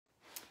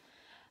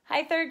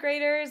Hi, third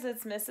graders.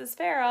 It's Mrs.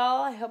 Farrell.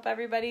 I hope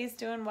everybody's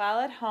doing well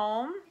at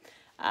home.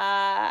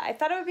 I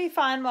thought it would be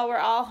fun while we're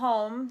all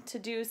home to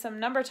do some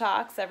number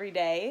talks every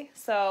day.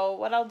 So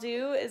what I'll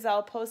do is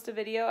I'll post a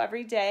video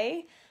every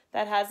day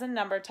that has a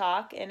number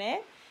talk in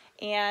it.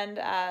 And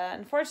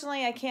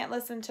unfortunately, I can't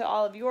listen to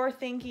all of your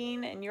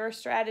thinking and your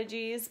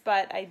strategies,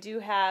 but I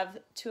do have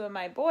two of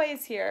my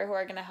boys here who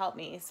are going to help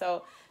me.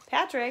 So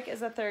Patrick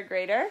is a third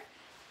grader.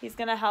 He's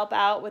going to help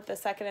out with the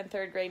second and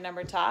third grade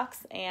number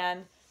talks.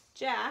 And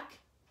Jack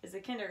is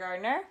a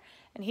kindergartner,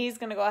 and he's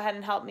going to go ahead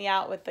and help me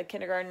out with the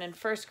kindergarten and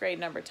first grade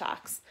number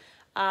talks.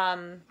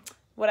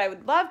 What I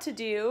would love to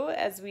do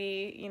as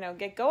we,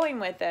 get going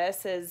with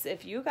this is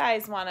if you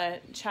guys want to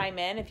chime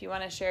in, if you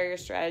want to share your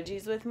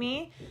strategies with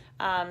me,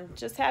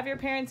 just have your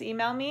parents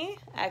email me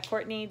at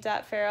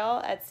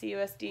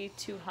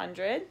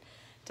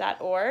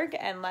courtney.farrell@cusd200.org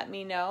and let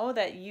me know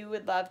that you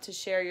would love to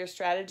share your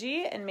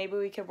strategy, and maybe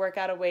we could work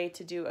out a way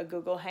to do a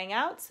Google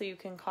Hangout so you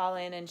can call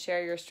in and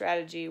share your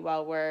strategy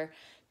while we're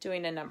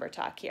doing a number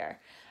talk here.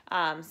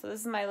 So this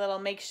is my little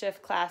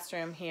makeshift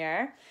classroom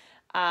here.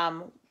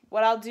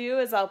 What I'll do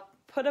is I'll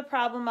put a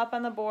problem up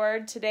on the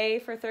board. Today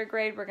for third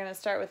grade, we're going to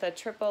start with a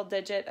triple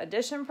digit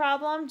addition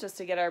problem just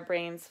to get our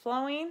brains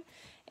flowing.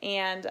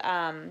 And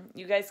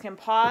you guys can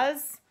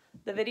pause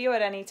the video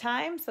at any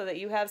time so that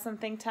you have some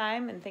think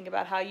time and think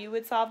about how you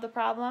would solve the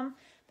problem.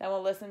 Then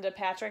we'll listen to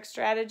Patrick's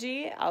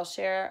strategy. I'll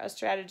share a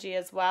strategy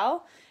as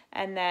well.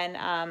 And then,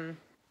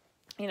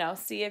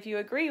 see if you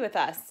agree with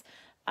us.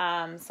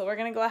 So we're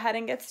going to go ahead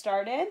and get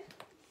started.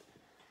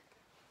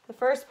 The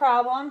first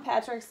problem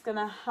Patrick's going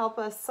to help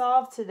us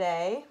solve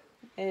today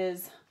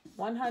is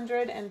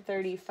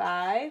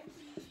 135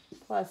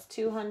 plus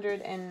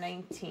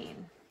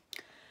 219.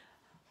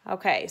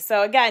 Okay,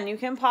 so again, you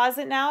can pause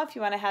it now if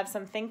you want to have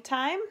some think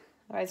time.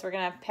 Otherwise, we're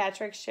going to have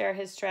Patrick share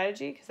his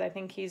strategy because I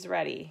think he's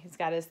ready. He's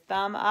got his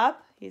thumb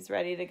up. He's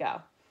ready to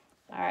go.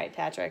 All right,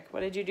 Patrick,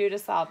 what did you do to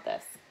solve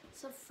this?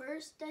 So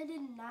first I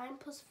did 9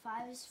 plus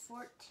 5 is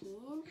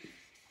 14.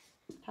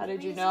 How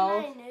did you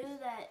know? The reason I knew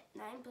that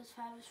 9 plus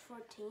 5 is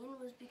 14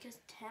 was because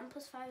 10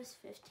 plus 5 is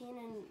 15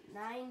 and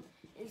 9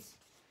 is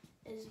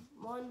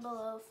 1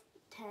 below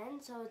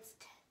 10, so it's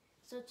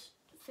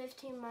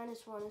 15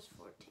 minus 1 is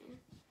 14.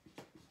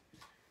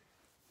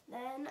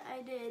 Then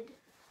I did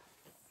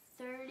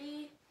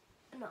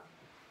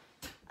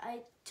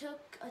I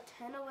took a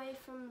 10 away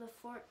from the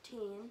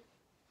 14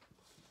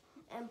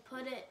 and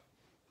put it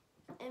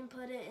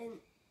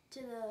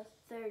into the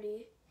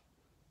 30.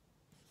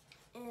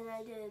 And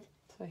I did.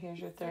 So here's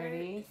your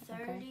 30.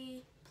 30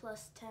 okay.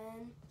 plus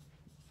 10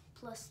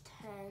 plus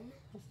 10.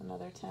 That's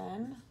another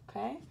 10.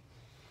 Okay.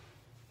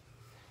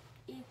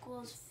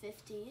 Equals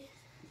 50.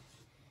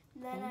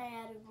 Then I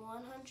added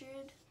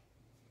 100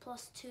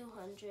 plus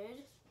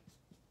 200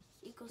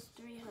 equals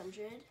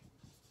 300.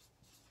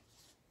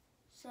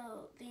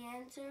 So the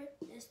answer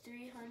is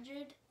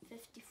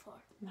 354.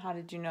 And how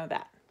did you know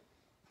that?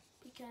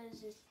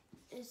 Because it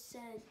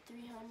said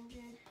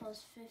 300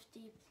 plus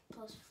 50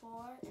 plus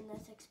 4, and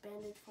that's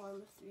expanded form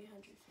of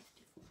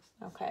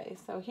 354. Okay,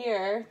 so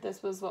here,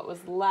 this was what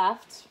was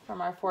left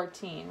from our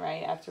 14,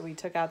 right, after we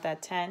took out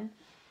that 10.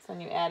 So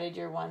then you added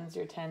your ones,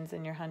 your tens,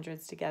 and your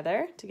hundreds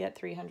together to get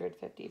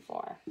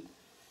 354.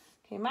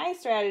 Okay, my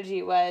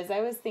strategy was, I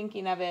was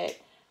thinking of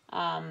it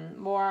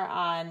more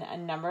on a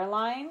number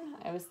line.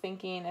 I was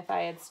thinking if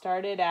I had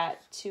started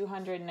at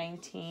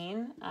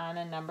 219 on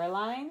a number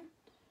line,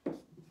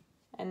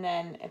 and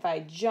then if I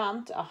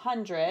jumped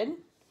 100,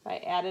 if I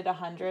added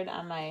 100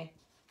 on my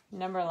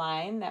number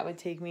line, that would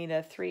take me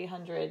to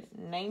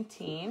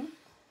 319.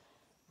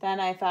 Then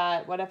I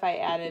thought, what if I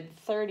added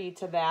 30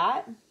 to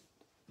that?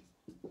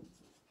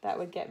 That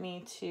would get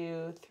me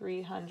to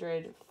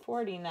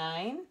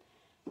 349.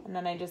 And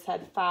then I just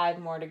had 5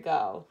 more to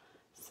go.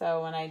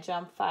 So when I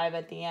jump 5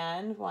 at the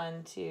end,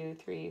 1, 2,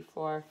 3,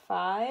 4,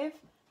 5,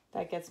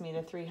 that gets me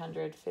to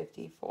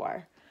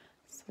 354.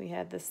 So we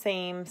had the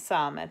same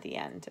sum at the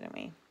end, didn't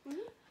we?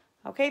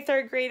 Mm-hmm. Okay,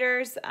 third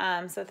graders,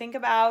 so think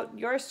about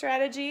your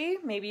strategy.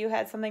 Maybe you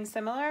had something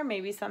similar,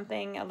 maybe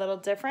something a little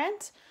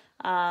different,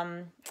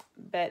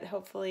 but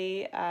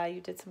hopefully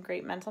you did some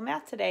great mental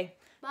math today.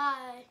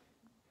 Bye.